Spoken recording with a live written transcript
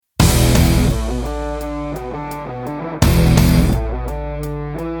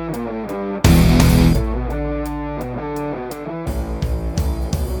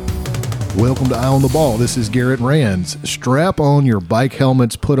to Eye on the Ball. This is Garrett Rands. Strap on your bike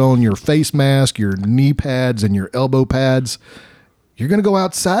helmets, put on your face mask, your knee pads, and your elbow pads. You're going to go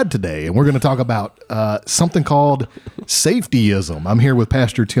outside today, and we're going to talk about something called safetyism. I'm here with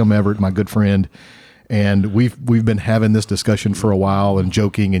Pastor Tim Everett, my good friend, and we've been having this discussion for a while and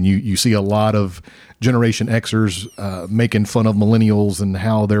joking, and you see a lot of Generation Xers making fun of millennials and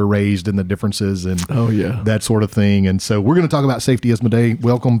how they're raised and the differences and that sort of thing. And so we're going to talk about safetyism today.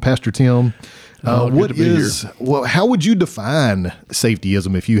 Welcome, Pastor Tim. How would you define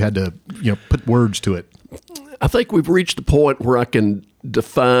safetyism if you had to put words to it? I think we've reached a point where I can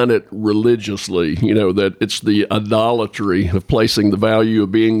define it religiously, that it's the idolatry of placing the value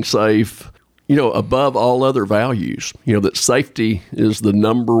of being safe, above all other values, that safety is the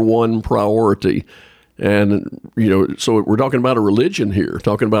number one priority. And, so we're talking about a religion here,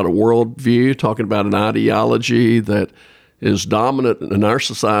 talking about a worldview, talking about an ideology that is dominant in our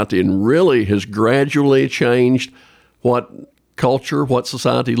society and really has gradually changed what culture, what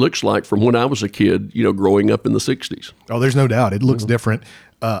society looks like from when I was a kid, growing up in the 60s. Oh, there's no doubt. It looks different.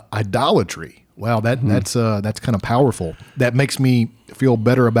 Idolatry. Wow, that's kind of powerful. That makes me feel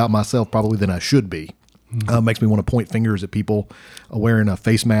better about myself probably than I should be. Makes me want to point fingers at people wearing a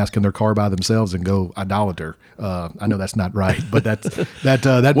face mask in their car by themselves and go idolater. I know that's not right, but that.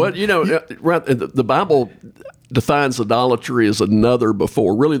 Well, the Bible defines idolatry as another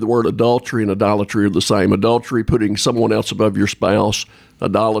before. Really, the word adultery and idolatry are the same. Adultery, putting someone else above your spouse.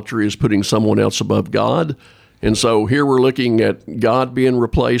 Idolatry is putting someone else above God. And so here we're looking at God being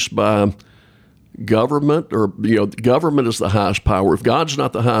replaced by government, or government is the highest power. If God's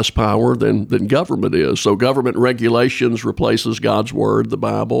not the highest power, then government is. So government regulations replaces God's word, the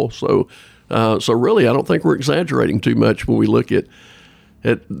Bible. So really, I don't think we're exaggerating too much when we look at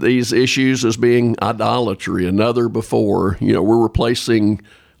these issues as being idolatry, another before. We're replacing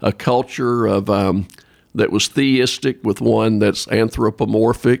a culture of that was theistic with one that's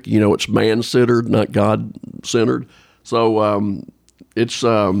anthropomorphic. It's man-centered, not God-centered. So it's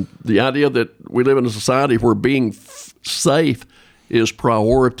the idea that we live in a society where being safe is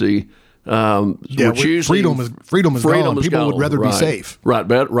priority. We're choosing freedom is gone. People would rather be safe. Right.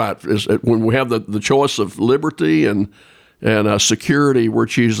 When we have the choice of liberty and security, we're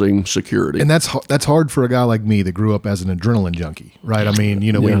choosing security. And that's hard for a guy like me that grew up as an adrenaline junkie, right? I mean,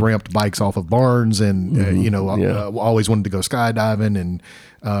 we ramped bikes off of barns and, always wanted to go skydiving and,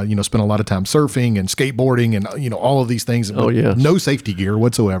 spent a lot of time surfing and skateboarding and, all of these things. No safety gear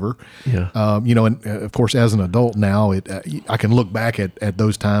whatsoever. Yeah. And of course, as an adult now, I can look back at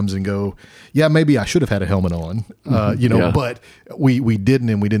those times and go, yeah, maybe I should have had a helmet on, but we didn't,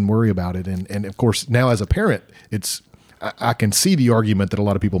 and we didn't worry about it. And of course, now as a parent, I can see the argument that a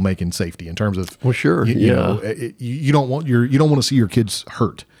lot of people make in safety in terms of, you don't want to see your kids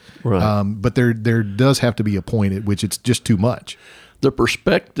hurt, right? But there does have to be a point at which it's just too much. The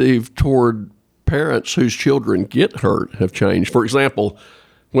perspective toward parents whose children get hurt have changed. For example,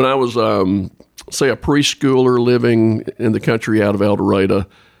 when I was, say, a preschooler living in the country out of El Dorado,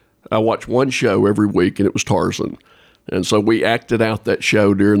 I watched one show every week, and it was Tarzan. And so we acted out that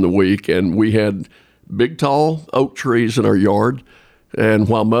show during the week, and we had big, tall oak trees in our yard. And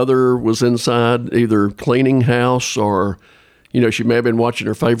while Mother was inside either cleaning house or, she may have been watching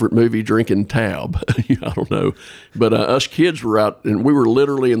her favorite movie, drinking Tab. I don't know. But us kids were out, and we were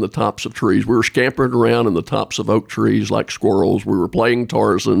literally in the tops of trees. We were scampering around in the tops of oak trees like squirrels. We were playing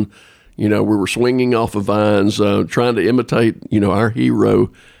Tarzan. We were swinging off of vines, trying to imitate, our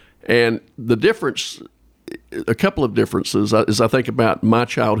hero. And the difference, a couple of differences, as I think about my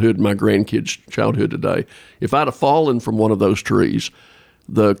childhood and my grandkids' childhood today. If I'd have fallen from one of those trees,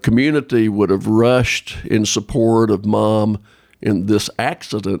 the community would have rushed in support of Mom in this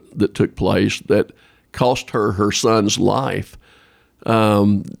accident that took place that cost her son's life.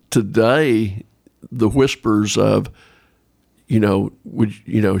 Today, the whispers of, can you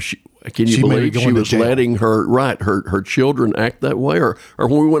believe she was letting her children act that way? Or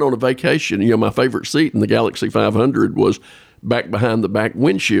when we went on a vacation, my favorite seat in the Galaxy 500 was back behind the back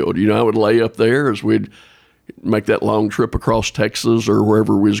windshield. I would lay up there as we'd make that long trip across Texas or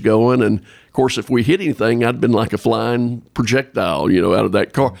wherever we was going. And of course, if we hit anything, I'd been like a flying projectile, out of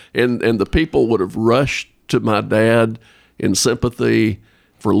that car. And the people would have rushed to my dad in sympathy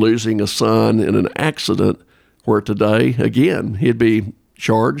for losing a son in an accident, where today, again, he'd be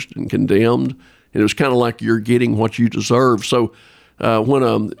charged and condemned. And it was kind of like you're getting what you deserve. So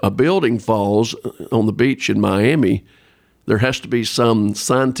when a building falls on the beach in Miami, there has to be some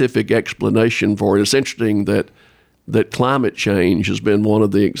scientific explanation for it. It's interesting that climate change has been one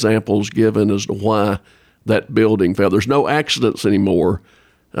of the examples given as to why that building fell. There's no accidents anymore.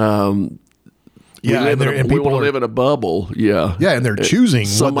 Yeah, and we people want to are- live in a bubble. Yeah, Yeah, and they're choosing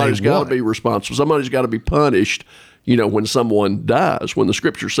Somebody's what they got want. to be responsible. Somebody's got to be punished. When someone dies, when the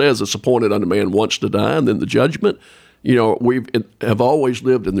Scripture says it's appointed unto man once to die, and then the judgment. We have always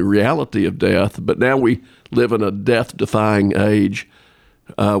lived in the reality of death, but now we live in a death-defying age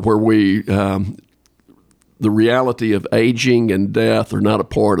where the reality of aging and death are not a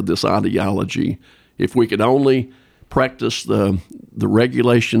part of this ideology. If we could only practice the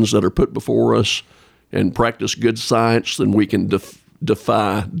regulations that are put before us and practice good science, then we can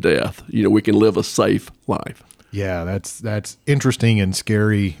defy death. We can live a safe life. Yeah, that's interesting and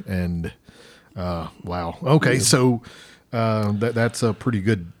scary and wow. Okay, so that's a pretty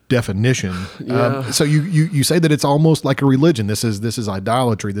good definition. Yeah. So you say that it's almost like a religion. This is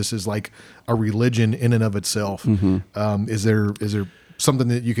idolatry. This is like a religion in and of itself. Is there something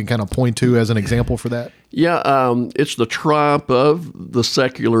that you can kind of point to as an example for that? Yeah, it's the triumph of the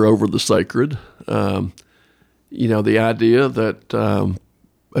secular over the sacred. The idea that,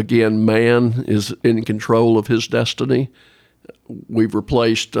 again, man is in control of his destiny. We've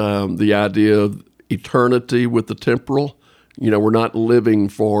replaced the idea of eternity with the temporal. We're not living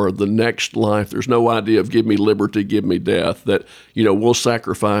for the next life. There's no idea of give me liberty, give me death, that, we'll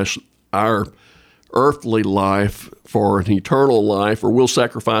sacrifice our earthly life for an eternal life, or we'll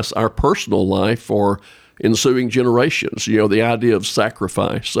sacrifice our personal life for ensuing generations. The idea of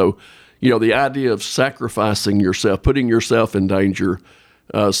sacrifice. So, the idea of sacrificing yourself, putting yourself in danger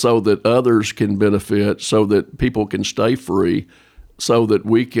so that others can benefit, so that people can stay free, so that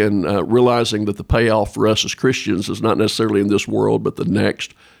we can, realizing that the payoff for us as Christians is not necessarily in this world, but the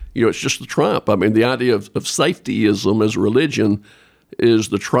next. It's just the triumph. I mean, the idea of safetyism as a religion is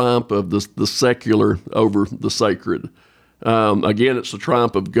the triumph of the secular over the sacred. Again, it's the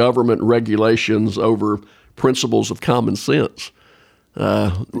triumph of government regulations over principles of common sense.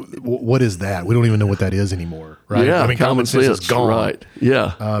 What is that? We don't even know what that is anymore, right? Yeah, I mean, common sense is gone. Right.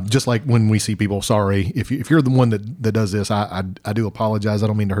 Yeah. Just like when we see people, sorry, if you're the one that does this, I do apologize. I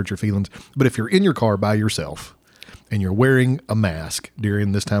don't mean to hurt your feelings. But if you're in your car by yourself and you're wearing a mask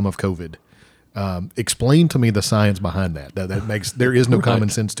during this time of COVID, explain to me the science behind that. That makes there is no common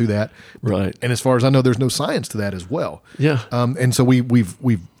sense to that. Right. And as far as I know, there's no science to that as well. Yeah. And so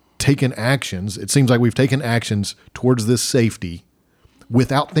we've taken actions. It seems like we've taken actions towards this safety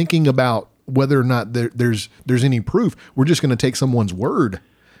without thinking about whether or not there's any proof. We're just going to take someone's word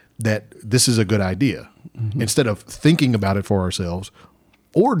that this is a good idea instead of thinking about it for ourselves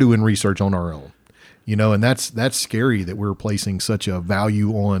or doing research on our own. And that's scary that we're placing such a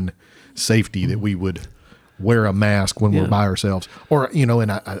value on safety that we would wear a mask when we're by ourselves. Or, and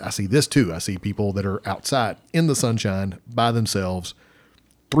I see this too. I see people that are outside in the sunshine by themselves,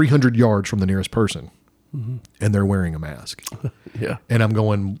 300 yards from the nearest person. And they're wearing a mask. Yeah. And I'm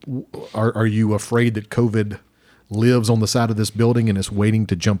going, are you afraid that COVID lives on the side of this building and is waiting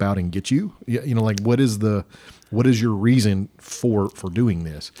to jump out and get you? What is your reason for doing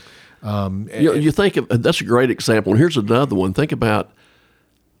this? You think of, that's a great example. And here's another one. Think about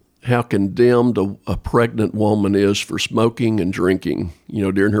how condemned a pregnant woman is for smoking and drinking,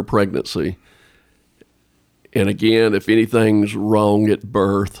 during her pregnancy. And again, if anything's wrong at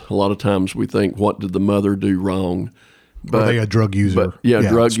birth, a lot of times we think, what did the mother do wrong? Are they a drug user?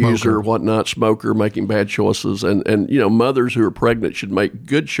 Drug smoker. user, whatnot, smoker, making bad choices. And mothers who are pregnant should make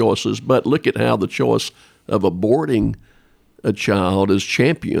good choices, but look at how the choice of aborting a child is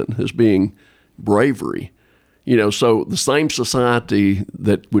championed as being bravery. So the same society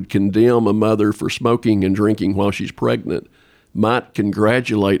that would condemn a mother for smoking and drinking while she's pregnant might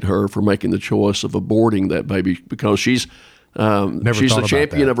congratulate her for making the choice of aborting that baby because she's the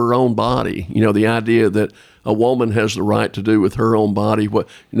champion of her own body. The idea that a woman has the right to do with her own body what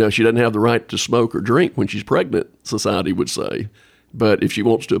she doesn't have the right to smoke or drink when she's pregnant, society would say. But if she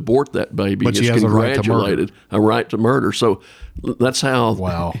wants to abort that baby, but it's congratulated. A right to murder. So that's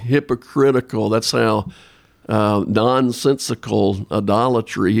how hypocritical, that's how nonsensical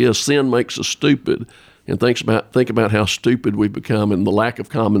idolatry is. Sin makes us stupid. And think about how stupid we've become and the lack of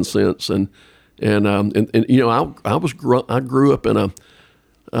common sense. I grew up in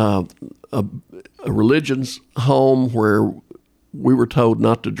a religion's home where we were told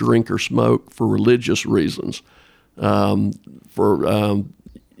not to drink or smoke for religious reasons. The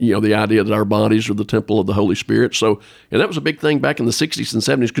idea that our bodies are the temple of the Holy Spirit. So, and that was a big thing back in the 60s and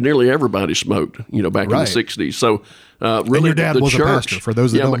 70s because nearly everybody smoked, back in the 60s. So, really, and your dad was a pastor. For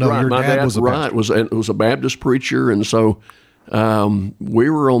those that don't know, your dad was a pastor. Was a Baptist preacher, and so we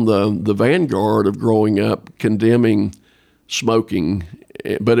were on the vanguard of growing up condemning smoking,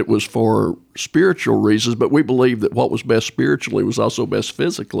 but it was for spiritual reasons. But we believed that what was best spiritually was also best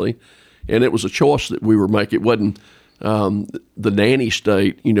physically. And it was a choice that we were making. It wasn't the nanny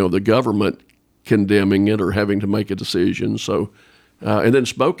state, the government condemning it or having to make a decision. So, and then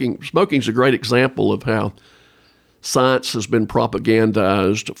smoking's a great example of how science has been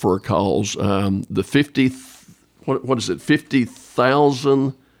propagandized for a cause. The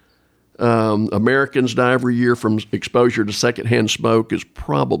 50,000 Americans die every year from exposure to secondhand smoke is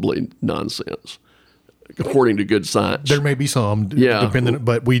probably nonsense, according to good science. There may be some, depending,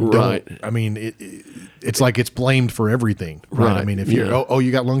 but we don't. I mean, it's like it's blamed for everything, right? I mean, if you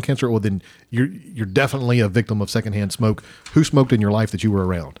you got lung cancer, well then you're definitely a victim of secondhand smoke. Who smoked in your life that you were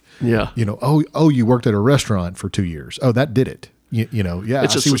around? Yeah. You worked at a restaurant for 2 years. Oh, that did it.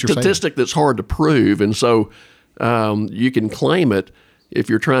 It's a statistic that's hard to prove, and so you can claim it if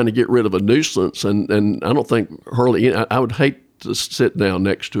you're trying to get rid of a nuisance. And I don't think hardly. I would hate to sit down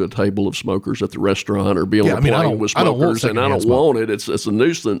next to a table of smokers at the restaurant or be on a plane with smokers, and I don't want it. It's a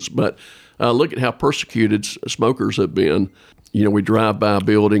nuisance. But look at how persecuted smokers have been. We drive by a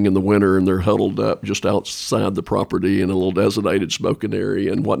building in the winter and they're huddled up just outside the property in a little designated smoking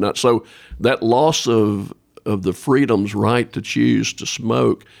area and whatnot. So that loss of the freedom's right to choose to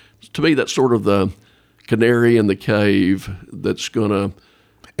smoke, to me, that's sort of the canary in the cave that's going to.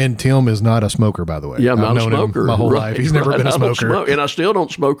 And Tim is not a smoker, by the way. Yeah, I'm not a smoker. My whole life. He's never been a smoker. And I still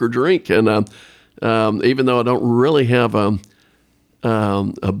don't smoke or drink. And even though I don't really have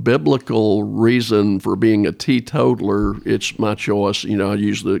a biblical reason for being a teetotaler, it's my choice. I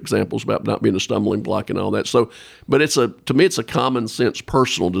use the examples about not being a stumbling block and all that. So, but to me, it's a common sense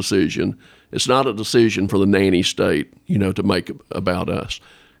personal decision. It's not a decision for the nanny state, to make about us.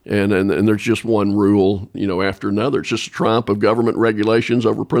 And there's just one rule, after another. It's just a triumph of government regulations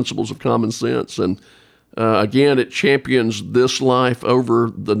over principles of common sense. And again, it champions this life over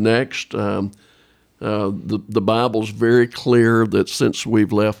the next. The Bible's very clear that since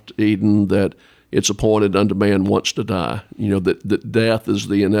we've left Eden, that it's appointed unto man once to die. That death is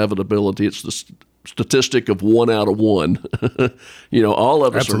the inevitability. It's the statistic of 1 out of 1. All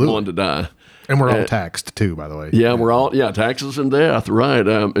of us are going to die. And we're all taxed too, by the way. Yeah, we're all taxes and death, right?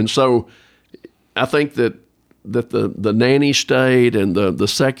 And so, I think that the nanny state and the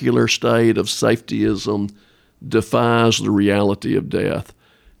secular state of safetyism defies the reality of death.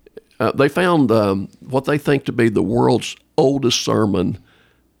 They found what they think to be the world's oldest sermon.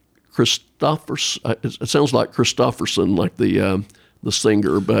 It sounds like Christopherson, like the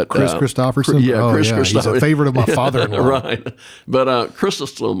singer, but Chris Christopherson. He's a favorite of my father-in-law, right? But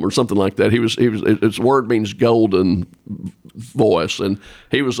Chrysostom or something like that. He was. Its word means golden voice, and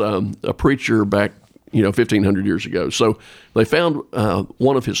he was a preacher back 1,500 years ago. So they found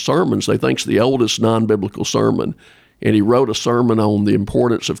one of his sermons they think's the oldest non-biblical sermon, and he wrote a sermon on the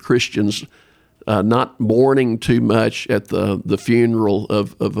importance of Christians not mourning too much at the funeral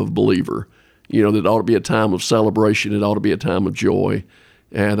of a believer. That it ought to be a time of celebration. It ought to be a time of joy.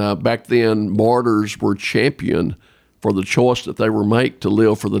 And back then, martyrs were championed for the choice that they were make to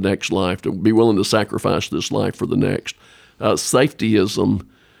live for the next life, to be willing to sacrifice this life for the next. Safetyism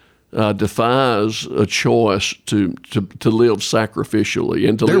defies a choice to live sacrificially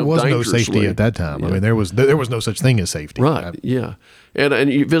and to live dangerously. There was no safety at that time. Yeah. I mean, there was no such thing as safety. Right. Yeah.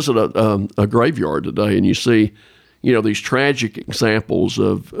 And you visit a graveyard today, and you see, these tragic examples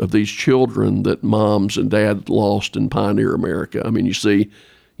of these children that moms and dad lost in pioneer America. I mean, you see,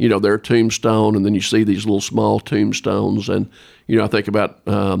 their tombstone, and then you see these little small tombstones. And, I think about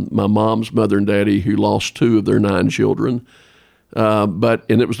my mom's mother and daddy who lost 2 of their 9 children. And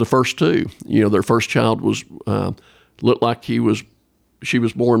it was the first 2. Their first child looked like she was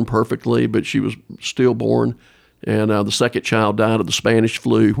born perfectly, but she was stillborn. And the second child died of the Spanish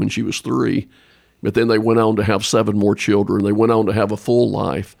flu when she was 3. But then they went on to have 7 more children. They went on to have a full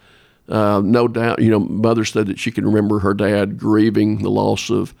life. No doubt, mother said that she can remember her dad grieving the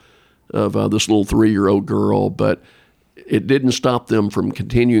loss of this little 3-year-old girl, but it didn't stop them from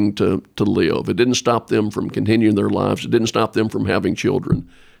continuing to live. It didn't stop them from continuing their lives. It didn't stop them from having children.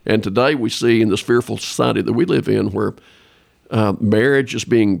 And today we see in this fearful society that we live in where marriage is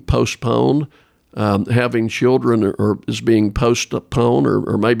being postponed, having children is being postponed,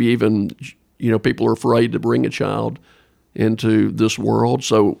 or maybe even people are afraid to bring a child into this world.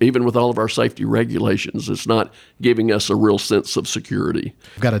 So even with all of our safety regulations, it's not giving us a real sense of security.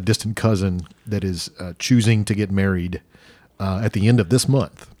 I've got a distant cousin that is choosing to get married at the end of this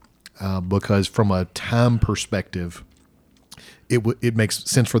month because from a time perspective, it makes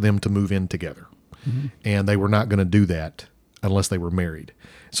sense for them to move in together. Mm-hmm. And they were not going to do that unless they were married.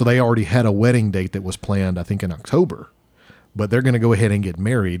 So they already had a wedding date that was planned, I think, in October. But they're going to go ahead and get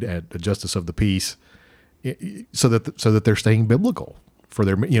married at the Justice of the Peace so that they're staying biblical. for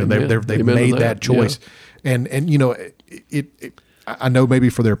their, they've Amen to made that, that choice. yeah. And I know maybe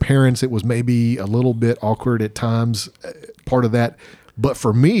for their parents, it was maybe a little bit awkward at times, part of that. But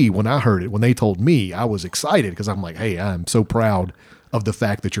for me, when I heard it, when they told me, I was excited because I'm like, hey, I'm so proud of the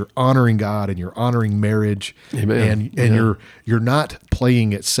fact that you're honoring God and you're honoring marriage. Amen. And you're not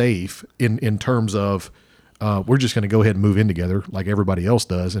playing it safe in terms of, we're just going to go ahead and move in together like everybody else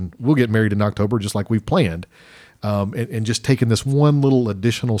does. And we'll get married in October, just like we've planned. And just taking this one little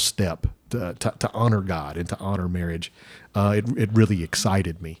additional step to honor God and to honor marriage. It really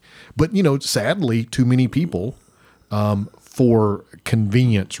excited me. But, sadly, too many people, for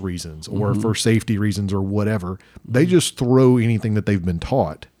convenience reasons or for safety reasons or whatever, they just throw anything that they've been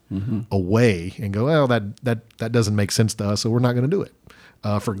taught away and go, well, that doesn't make sense to us, so we're not going to do it.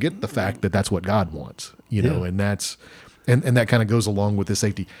 Forget the fact that that's what God wants, and that's, and that kind of goes along with the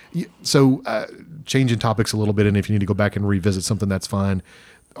safety. So changing topics a little bit, and if you need to go back and revisit something, that's fine.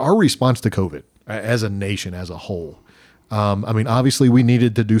 Our response to COVID as a nation, as a whole, obviously we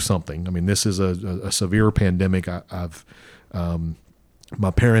needed to do something. This is a severe pandemic.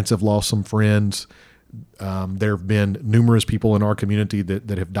 My parents have lost some friends. There have been numerous people in our community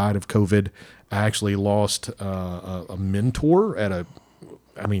that have died of COVID. I actually lost a mentor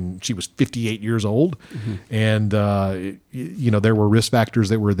she was 58 years old, and there were risk factors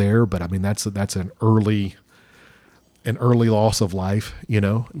that were there, but that's an early loss of life,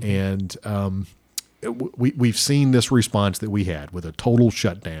 and we've seen this response that we had with a total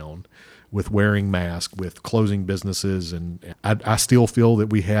shutdown, with wearing masks, with closing businesses, and I still feel that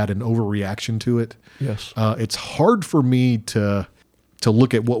we had an overreaction to it. Yes, it's hard for me to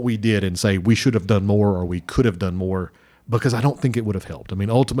look at what we did and say we should have done more or we could have done more, because I don't think it would have helped.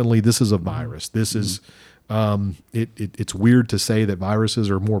 Ultimately, this is a virus. This is it's weird to say that viruses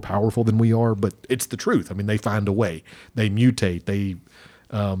are more powerful than we are, but it's the truth. They find a way. They mutate.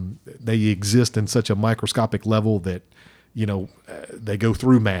 They exist in such a microscopic level that they go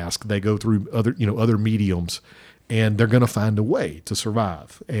through masks, they go through other mediums, and they're going to find a way to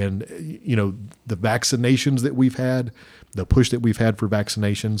survive. And the vaccinations that we've had, the push that we've had for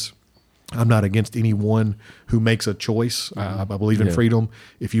vaccinations, I'm not against anyone who makes a choice. I believe in freedom.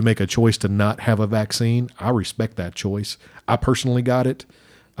 If you make a choice to not have a vaccine, I respect that choice. I personally got it.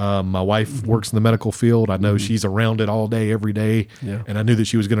 My wife works in the medical field. I know she's around it all day, every day. Yeah. And I knew that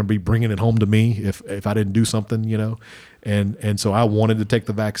she was going to be bringing it home to me if I didn't do something, And so I wanted to take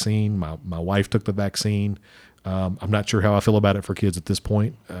the vaccine. My wife took the vaccine. I'm not sure how I feel about it for kids at this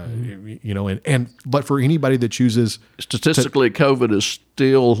point, but for anybody that chooses, statistically, COVID is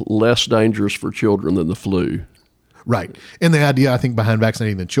still less dangerous for children than the flu. Right. And the idea, I think, behind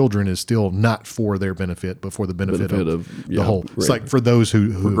vaccinating the children is still not for their benefit, but for the benefit of the whole. It's like for those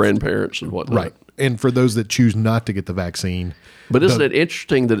who for grandparents and whatnot. Right. And for those that choose not to get the vaccine. But isn't it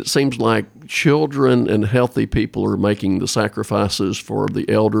interesting that it seems like children and healthy people are making the sacrifices for the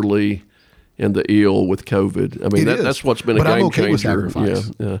elderly and the ill with COVID? That's what's been a game okay changer. With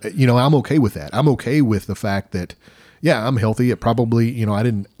sacrifice. Yeah. I'm okay with that. I'm okay with the fact that, I'm healthy. It probably, I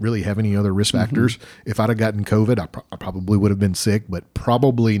didn't really have any other risk factors. If I'd have gotten COVID, I probably would have been sick, but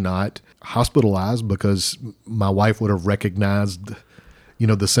probably not hospitalized, because my wife would have recognized,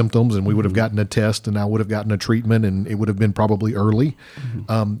 the symptoms, and we would have gotten a test, and I would have gotten a treatment, and it would have been probably early.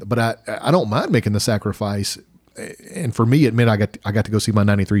 But I don't mind making the sacrifice. And for me, it meant I got to go see my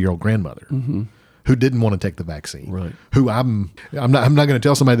 93-year-old grandmother. Who didn't want to take the vaccine, right? Who I'm not going to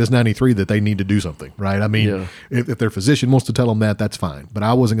tell somebody that's 93 that they need to do something, right? If their physician wants to tell them that, that's fine. But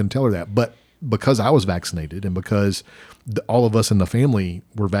I wasn't going to tell her that. But because I was vaccinated, and because all of us in the family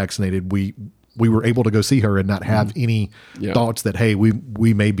were vaccinated, we were able to go see her and not have any thoughts that, hey,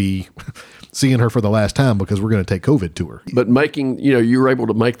 we may be seeing her for the last time because we're going to take COVID to her. But you were able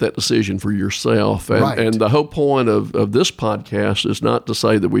to make that decision for yourself. And, right. And the whole point of this podcast is not to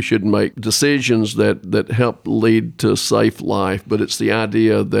say that we shouldn't make decisions that help lead to a safe life, but it's the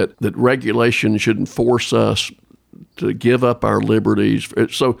idea that regulation shouldn't force us to give up our liberties.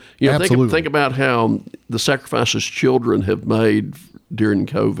 So, think about how the sacrifices children have made during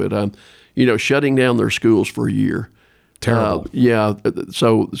COVID. Shutting down their schools for a year. Terrible.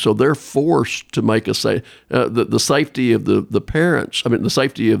 So they're forced to make the safety of the parents. The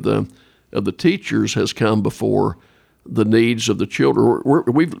safety of the teachers has come before the needs of the children.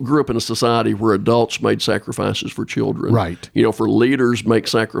 We grew up in a society where adults made sacrifices for children. Right. For leaders make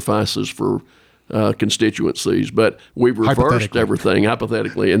sacrifices for constituencies, but we reversed everything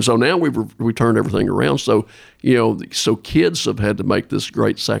hypothetically, and so now we turned everything around. So so kids have had to make this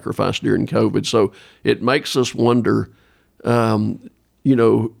great sacrifice during COVID. So it makes us wonder,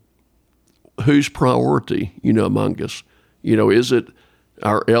 whose priority among us. Is it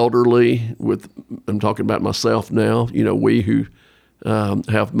our elderly, I'm talking about myself now, we who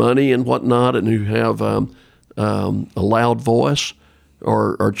have money and whatnot and who have a loud voice,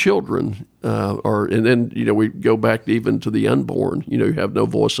 or our children, and then, we go back even to the unborn, who have no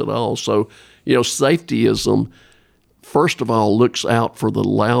voice at all. So, safetyism, first of all, looks out for the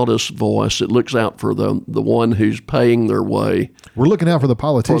loudest voice. It looks out for the one who's paying their way. We're looking out for the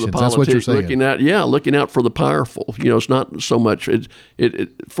politicians. That's what you're saying. Looking out for the powerful. It's not so much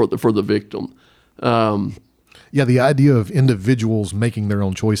for the victim. The idea of individuals making their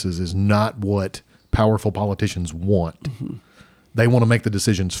own choices is not what powerful politicians want. Mm-hmm. They want to make the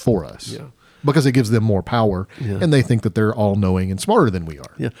decisions for us. Yeah. Because it gives them more power, and they think that they're all-knowing and smarter than we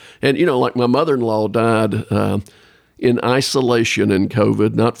are. Yeah, and like my mother-in-law died in isolation in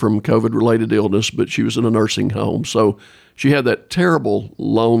COVID, not from COVID-related illness, but she was in a nursing home. So she had that terrible,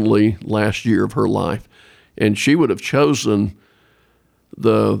 lonely last year of her life, and she would have chosen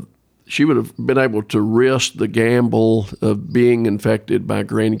she would have been able to risk the gamble of being infected by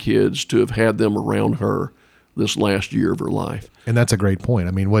grandkids to have had them around her this last year of her life. And that's a great point.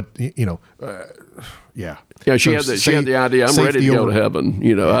 I mean, Yeah, she had the idea. I'm ready to go to heaven.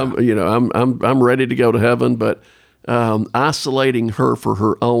 I'm ready to go to heaven. But isolating her for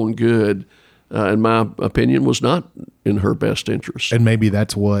her own good, in my opinion, was not in her best interest. And maybe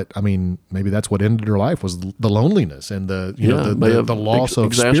that's what ended her life, was the loneliness and the loss of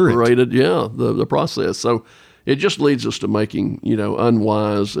exasperated, spirit. The process. So it just leads us to making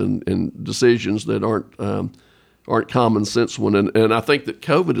unwise and decisions that aren't common sense one. And I think that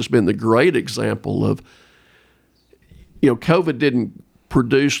COVID has been the great example of, COVID didn't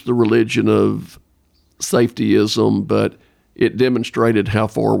produce the religion of safetyism, but it demonstrated how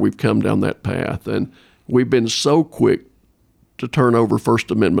far we've come down that path. And we've been so quick to turn over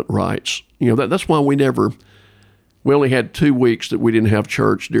First Amendment rights. That's why we only had 2 weeks that we didn't have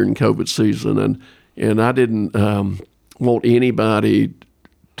church during COVID season. And I didn't want anybody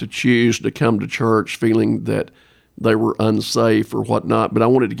to choose to come to church feeling that they were unsafe or whatnot, but I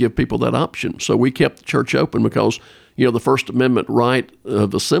wanted to give people that option. So we kept the church open because, the First Amendment right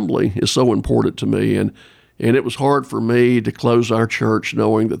of assembly is so important to me. And it was hard for me to close our church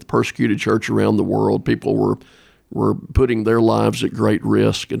knowing that the persecuted church around the world, people were putting their lives at great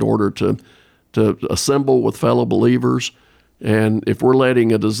risk in order to assemble with fellow believers. And if we're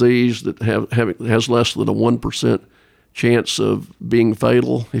letting a disease that has less than a 1% chance of being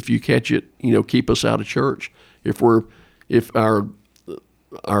fatal, if you catch it, keep us out of church. If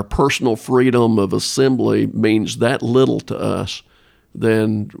our personal freedom of assembly means that little to us,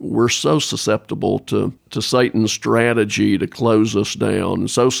 then we're so susceptible to Satan's strategy to close us down,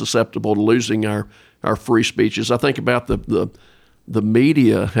 and so susceptible to losing our free speeches. I think about the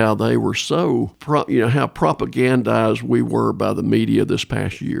media, how they were so, how propagandized we were by the media this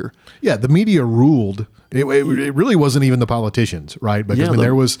past year. Yeah, the media ruled. It really wasn't even the politicians, right?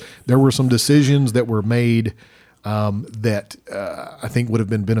 Because there were some decisions that were made that I think would have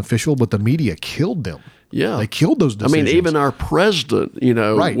been beneficial, but the media killed them. Yeah, they killed those decisions. Even our president,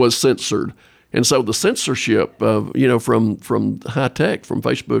 right, was censored. And so the censorship of, from high tech, from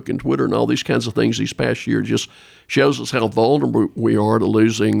Facebook and Twitter and all these kinds of things these past year just shows us how vulnerable we are to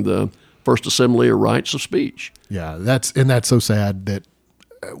losing the First Assembly of rights of speech. Yeah, that's so sad that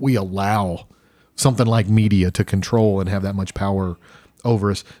we allow something like media to control and have that much power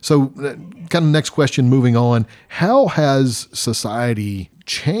over us. So kind of next question, moving on, how has society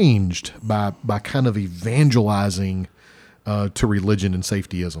changed by kind of evangelizing to religion and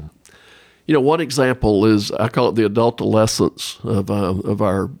safetyism? One example is, I call it the adultolescence of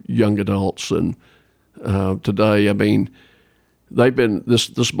our young adults. And today, they've been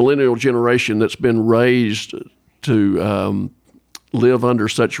this millennial generation that's been raised to live under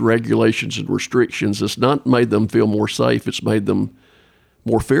such regulations and restrictions. It's not made them feel more safe. It's made them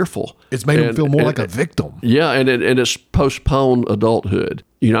more fearful. It's made them feel more like a victim. Yeah, and it's postponed adulthood.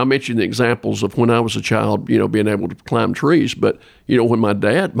 I mentioned the examples of when I was a child, being able to climb trees. But, when my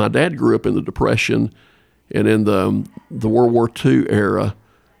dad grew up in the Depression and in the World War II era.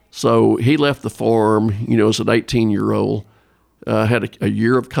 So he left the farm, as an 18-year-old, had a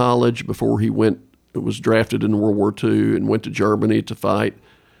year of college before he was drafted in World War II and went to Germany to fight.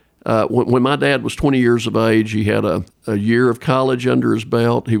 When my dad was 20 years of age, he had a year of college under his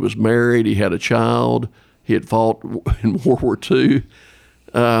belt. He was married. He had a child. He had fought in World War II.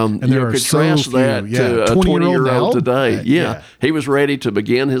 And there are contrast so that few. to a 20-year-old today. Yeah. He was ready to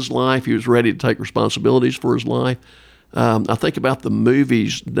begin his life. He was ready to take responsibilities for his life. I think about the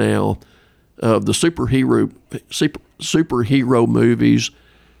movies now, the superhero movies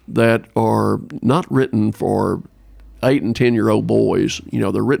that are not written for 8 and 10-year-old boys.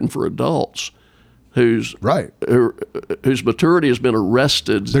 They're written for adults whose maturity has been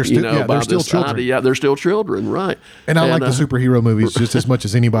arrested. They're still, by they're still this children. idea. They're still children, right? And I like the superhero movies just as much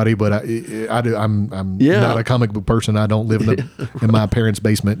as anybody, but I do. I'm not a comic book person. I don't live in my parents'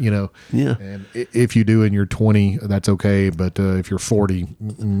 basement. Yeah. And if you do and you're 20, that's okay. But if you're 40,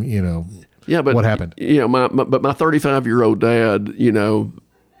 Yeah, but what happened? My 35-year-old dad,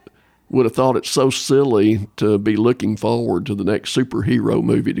 would have thought it so silly to be looking forward to the next superhero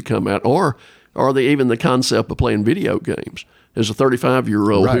movie to come out, or even the concept of playing video games. As a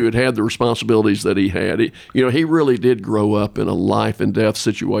 35-year-old who had the responsibilities that he had, he really did grow up in a life and death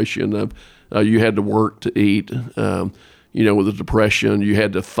situation of you had to work to eat. With the Depression, you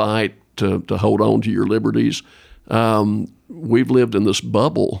had to fight to hold on to your liberties. We've lived in this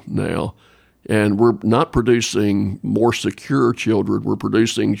bubble now. And we're not producing more secure children. We're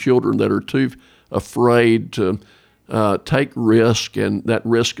producing children that are too afraid to take risk, and that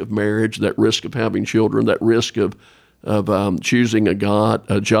risk of marriage, that risk of having children, that risk of choosing a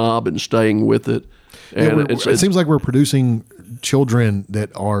job and staying with it. And it seems like we're producing children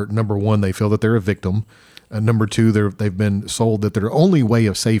that are, number one, they feel that they're a victim. Number two, they've been sold that their only way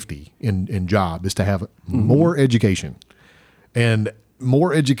of safety in job is to have more education. And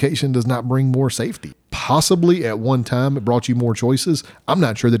more education does not bring more safety. Possibly at one time it brought you more choices. I'm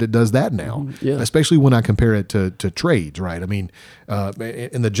not sure that it does that now, especially when I compare it to trades, right? I mean,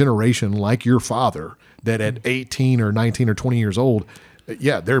 in the generation like your father that at 18 or 19 or 20 years old,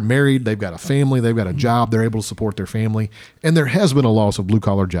 they're married, they've got a family, they've got a job, they're able to support their family. And there has been a loss of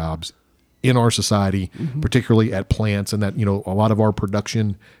blue-collar jobs in our society, particularly at plants, and that, a lot of our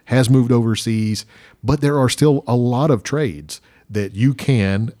production has moved overseas, but there are still a lot of trades that you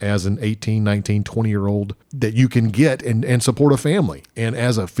can, as an 18, 19, 20-year-old, that you can get and support a family. And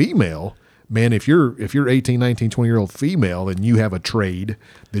as a female, man, if you're 18, 19, 20-year-old female and you have a trade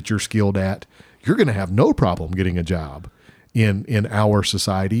that you're skilled at, you're going to have no problem getting a job in our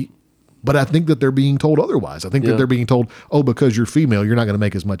society. But I think that they're being told otherwise. I think that they're being told, because you're female, you're not going to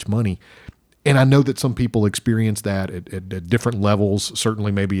make as much money. And I know that some people experience that at different levels,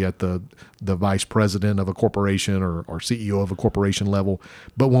 certainly maybe at the vice president of a corporation or CEO of a corporation level.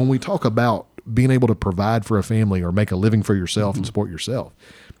 But when we talk about being able to provide for a family or make a living for yourself and support yourself,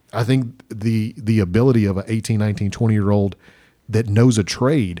 I think the ability of an 18, 19, 20-year-old that knows a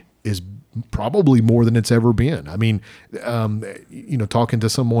trade is probably more than it's ever been. I mean, talking to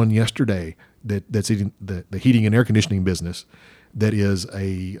someone yesterday that's in the heating and air conditioning business, that is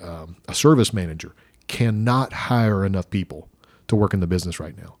a service manager, cannot hire enough people to work in the business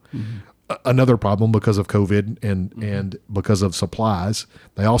right now. Another problem because of COVID and because of supplies,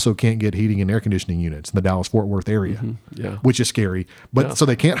 they also can't get heating and air conditioning units in the Dallas-Fort Worth area, which is scary. But so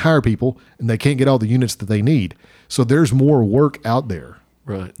they can't hire people and they can't get all the units that they need. So there's more work out there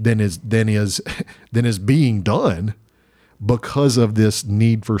than is being done because of this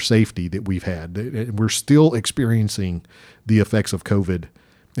need for safety that we've had. We're still experiencing the effects of COVID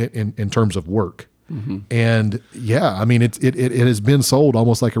in terms of work. And I mean, it has been sold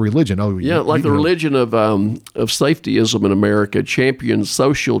almost like a religion. The religion of safetyism in America champions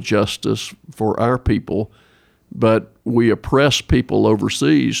social justice for our people, but we oppress people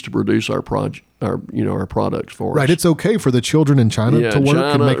overseas to produce our products for us. Right. It's okay for the children in China to work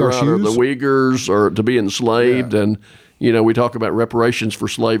and make our shoes. Or the Uyghurs or to be enslaved. And, we talk about reparations for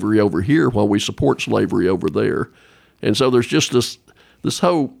slavery over here while we support slavery over there. And so there's just this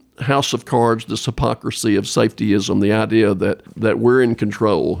whole house of cards, this hypocrisy of safetyism, the idea that we're in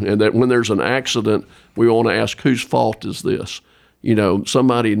control and that when there's an accident, we want to ask whose fault is this?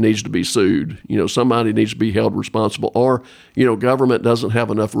 Somebody needs to be sued. Somebody needs to be held responsible, or, government doesn't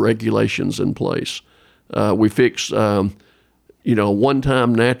have enough regulations in place. We fix,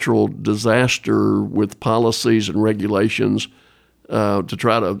 one-time natural disaster with policies and regulations to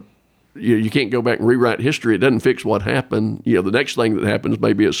try to, you can't go back and rewrite history. It doesn't fix what happened. The next thing that happens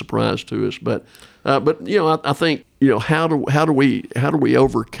may be a surprise to us. But I think, how do we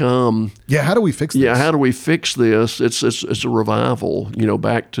overcome? Yeah, how do we fix this? Yeah, how do we fix this? It's a revival,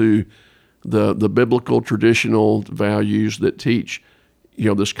 back to the biblical traditional values that teach,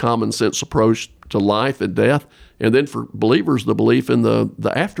 this common sense approach to life and death. And then for believers, the belief in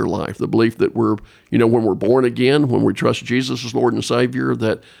the afterlife, the belief that we're, when we're born again, when we trust Jesus as Lord and Savior,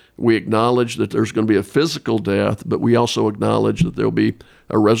 that we acknowledge that there's going to be a physical death, but we also acknowledge that there'll be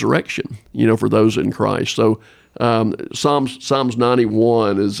a resurrection, for those in Christ. So Psalms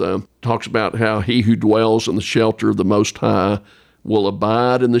 91 talks about how he who dwells in the shelter of the Most High will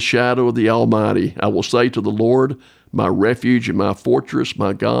abide in the shadow of the Almighty. I will say to the Lord, my refuge and my fortress,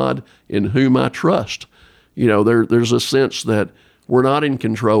 my God, in whom I trust. there's a sense that we're not in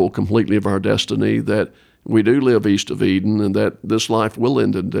control completely of our destiny, that we do live east of Eden, and that this life will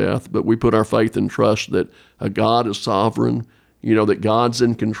end in death, but we put our faith and trust that a God is sovereign, that God's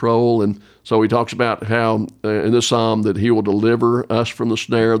in control. And so he talks about how in this psalm that he will deliver us from the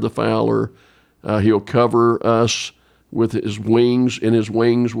snare of the fowler. He'll cover us with his wings. In his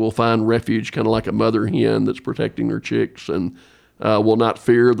wings we'll find refuge, kind of like a mother hen that's protecting her chicks, and will not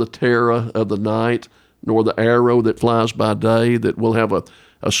fear the terror of the night, nor the arrow that flies by day. That we'll have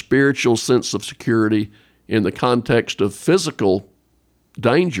a spiritual sense of security in the context of physical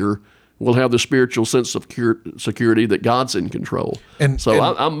danger. We'll have the spiritual sense of security that God's in control. And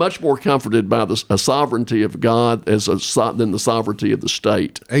I'm much more comforted by the sovereignty of God than the sovereignty of the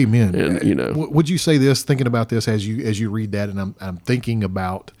state. Amen. And would you say this, thinking about this as you read that, and I'm thinking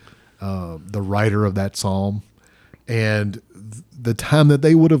about the writer of that psalm, and the time that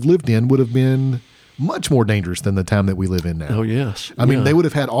they would have lived in would have been much more dangerous than the time that we live in now. Oh, yes. I mean, they would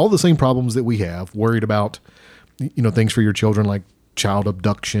have had all the same problems that we have, worried about, things for your children like child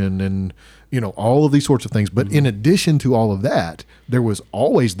abduction and, all of these sorts of things. But in addition to all of that, there was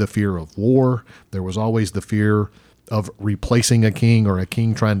always the fear of war. There was always the fear of replacing a king or a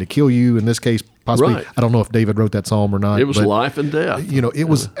king trying to kill you. In this case, possibly, right. I don't know if David wrote that psalm or not. It was life and death. It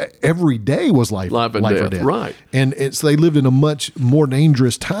was every day was life and death. Right. And so they lived in a much more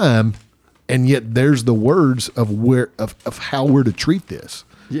dangerous time. And yet there's the words of how we're to treat this.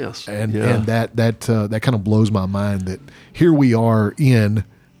 Yes. And that kind of blows my mind that here we are in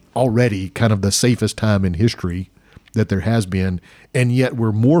already kind of the safest time in history that there has been, and yet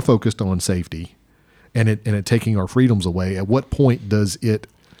we're more focused on safety and it taking our freedoms away. At what point does it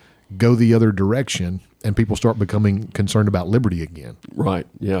go the other direction and people start becoming concerned about liberty again? Right.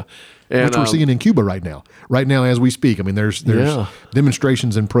 Yeah. And, which we're seeing in Cuba right now. Right now as we speak. I mean, there's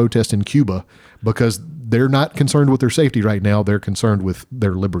demonstrations and protests in Cuba because they're not concerned with their safety right now. They're concerned with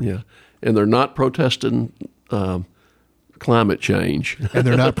their liberty. Yeah. And they're not protesting climate change. And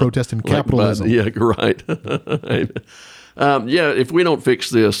they're not protesting capitalism. Yeah, right. If we don't fix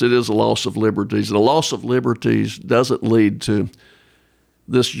this, it is a loss of liberties. And a loss of liberties doesn't lead to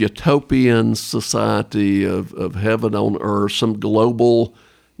this utopian society of heaven on earth, some global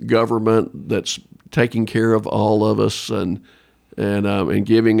government that's taking care of all of us and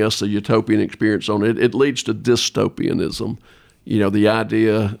giving us a utopian experience on it. It leads to dystopianism. The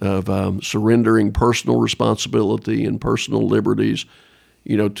idea of surrendering personal responsibility and personal liberties,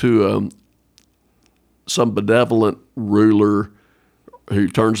 to some benevolent ruler who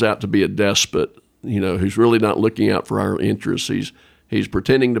turns out to be a despot, who's really not looking out for our interests. He's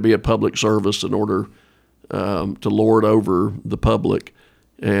pretending to be a public service in order to lord over the public.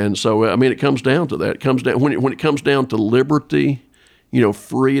 And so, it comes down to that. It comes down when it comes down to liberty,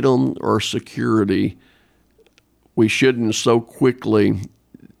 freedom or security. We shouldn't so quickly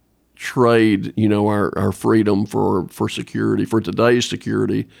trade, our freedom for security, for today's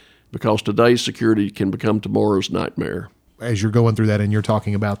security, because today's security can become tomorrow's nightmare. As you're going through that and you're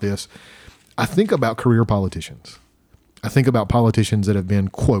talking about this, I think about career politicians. I think about politicians that have been,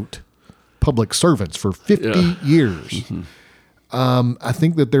 quote, public servants for 50 years. Mm-hmm. I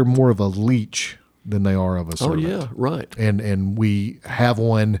think that they're more of a leech than they are of a servant. Oh, yeah, right. And we have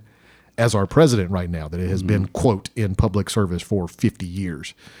one as our president right now that has been, quote, in public service for 50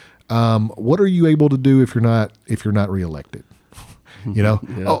 years. What are you able to do if you're not reelected? Yeah.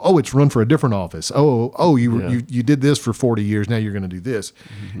 Oh, it's run for a different office. You did this for 40 years. Now you're going to do this.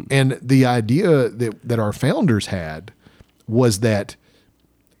 Mm-hmm. And the idea that our founders had was that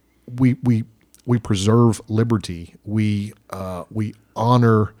we preserve liberty. We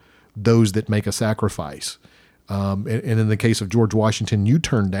honor those that make a sacrifice. And in the case of George Washington, you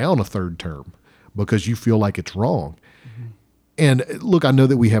turned down a third term because you feel like it's wrong. Mm-hmm. And look, I know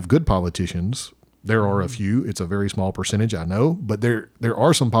that we have good politicians. There are a few. It's a very small percentage, I know, but there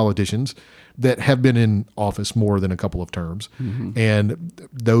are some politicians that have been in office more than a couple of terms, and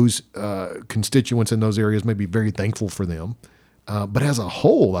those constituents in those areas may be very thankful for them. But as a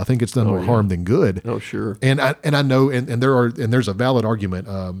whole, I think it's done more harm than good. Oh, sure. And I know, and there's a valid argument.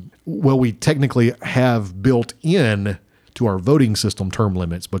 We technically have built in to our voting system term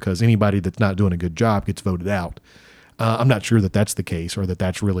limits because anybody that's not doing a good job gets voted out. I'm not sure that that's the case or that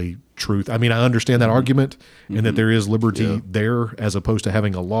that's really truth. I mean, I understand that argument and that there is liberty there as opposed to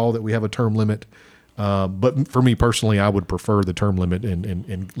having a law that we have a term limit. But for me personally, I would prefer the term limit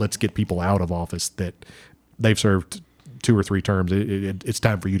and let's get people out of office that they've served 2 or 3 terms. It's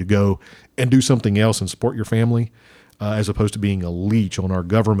time for you to go and do something else and support your family. as opposed to being a leech on our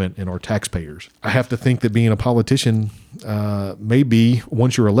government and our taxpayers. I have to think that being a politician may be,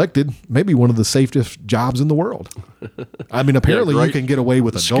 once you're elected, maybe one of the safest jobs in the world. I mean, apparently you can get away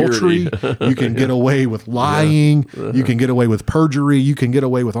with adultery, you can get away with lying, you can get away with perjury, you can get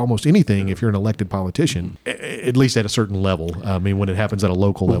away with almost anything if you're an elected politician, at least at a certain level. I mean, when it happens at a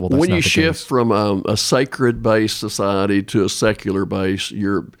local level, that's when not you the shift case. from a sacred-based society to a secular base,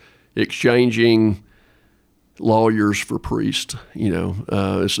 you're exchanging lawyers for priests.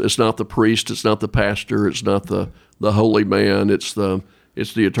 It's not the priest, it's not the pastor, it's not the holy man, it's the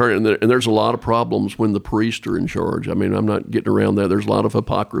attorney. And there's a lot of problems when the priests are in charge. I mean, I'm not getting around that. There's a lot of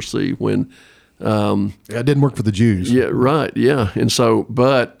hypocrisy when It didn't work for the Jews. yeah, right, yeah. And so,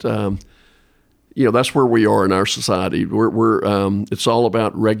 but that's where we are in our society. We're it's all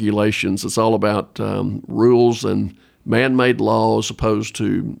about regulations. It's all about rules and man-made laws opposed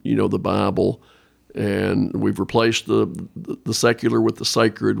to the Bible. And we've replaced the secular with the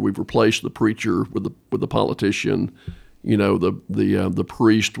sacred. We've replaced the preacher with the politician. The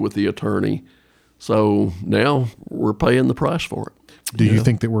priest with the attorney. So now we're paying the price for it. Do you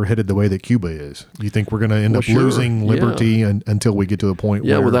think that we're headed the way that Cuba is? Do you think we're going to end up losing liberty until we get to a point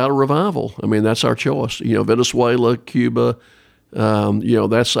where... Yeah, without a revival. I mean, that's our choice. Venezuela, Cuba,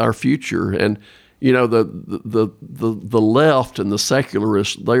 that's our future. And, the left and the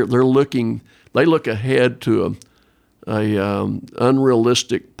secularists, they look ahead to a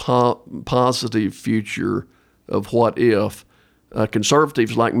unrealistic positive future of what if.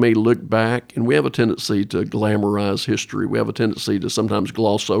 Conservatives like me look back, and we have a tendency to glamorize history. We have a tendency to sometimes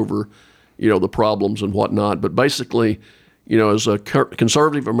gloss over, the problems and whatnot. But basically, as a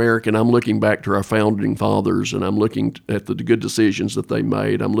conservative American, I'm looking back to our founding fathers, and I'm looking at the good decisions that they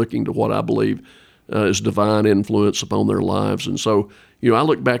made. I'm looking to what I believe is divine influence upon their lives. And so, I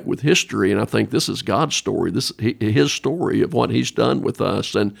look back with history, and I think this is God's story. This His story of what He's done with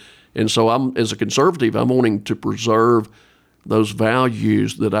us. And so, as a conservative, I'm wanting to preserve those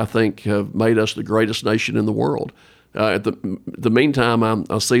values that I think have made us the greatest nation in the world. At the meantime,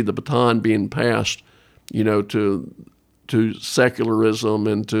 I see the baton being passed, to secularism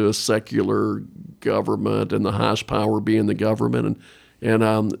and to a secular government, and the highest power being the government.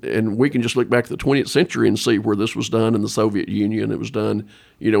 And we can just look back at the 20th century and see where this was done in the Soviet Union. It was done,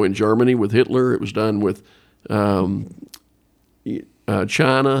 in Germany with Hitler. It was done with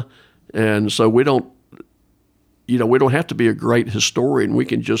China. And so we don't have to be a great historian. We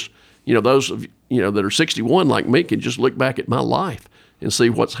can just, those of that are 61 like me can just look back at my life and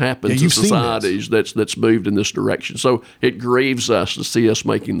see what's happened to societies that's moved in this direction. So it grieves us to see us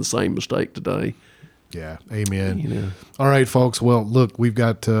making the same mistake today. Yeah, amen. All right, folks. Well, look, we've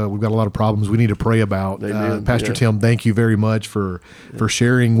got a lot of problems we need to pray about. Pastor Tim, thank you very much for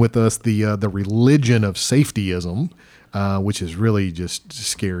sharing with us the religion of safetyism, which is really just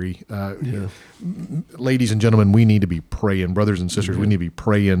scary. Ladies and gentlemen, we need to be praying, brothers and sisters. We need to be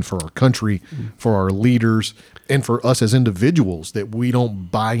praying for our country, for our leaders, and for us as individuals, that we don't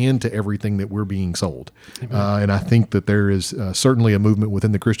buy into everything that we're being sold. And I think that there is certainly a movement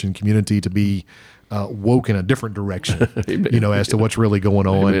within the Christian community to be woke in a different direction, as to what's really going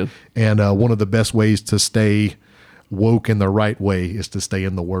on. Amen. And one of the best ways to stay woke in the right way is to stay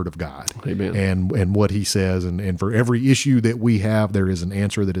in the Word of God. Amen. And what He says. And for every issue that we have, there is an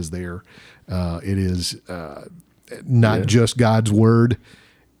answer that is there. It is not just God's Word.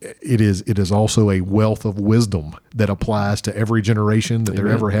 It is also a wealth of wisdom that applies to every generation that there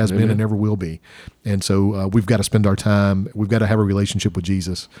ever has been and ever will be. And so we've got to spend our time. We've got to have a relationship with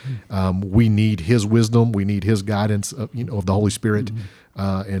Jesus. We need His wisdom. We need His guidance of the Holy Spirit.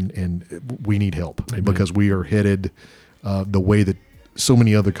 And we need help because we are headed the way that so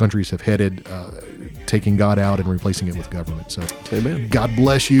many other countries have headed, taking God out and replacing it with government. So, amen. God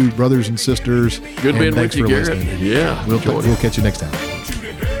bless you, brothers and sisters. Good being with thanks you, for Garrett. listening. Yeah. We'll catch you next time.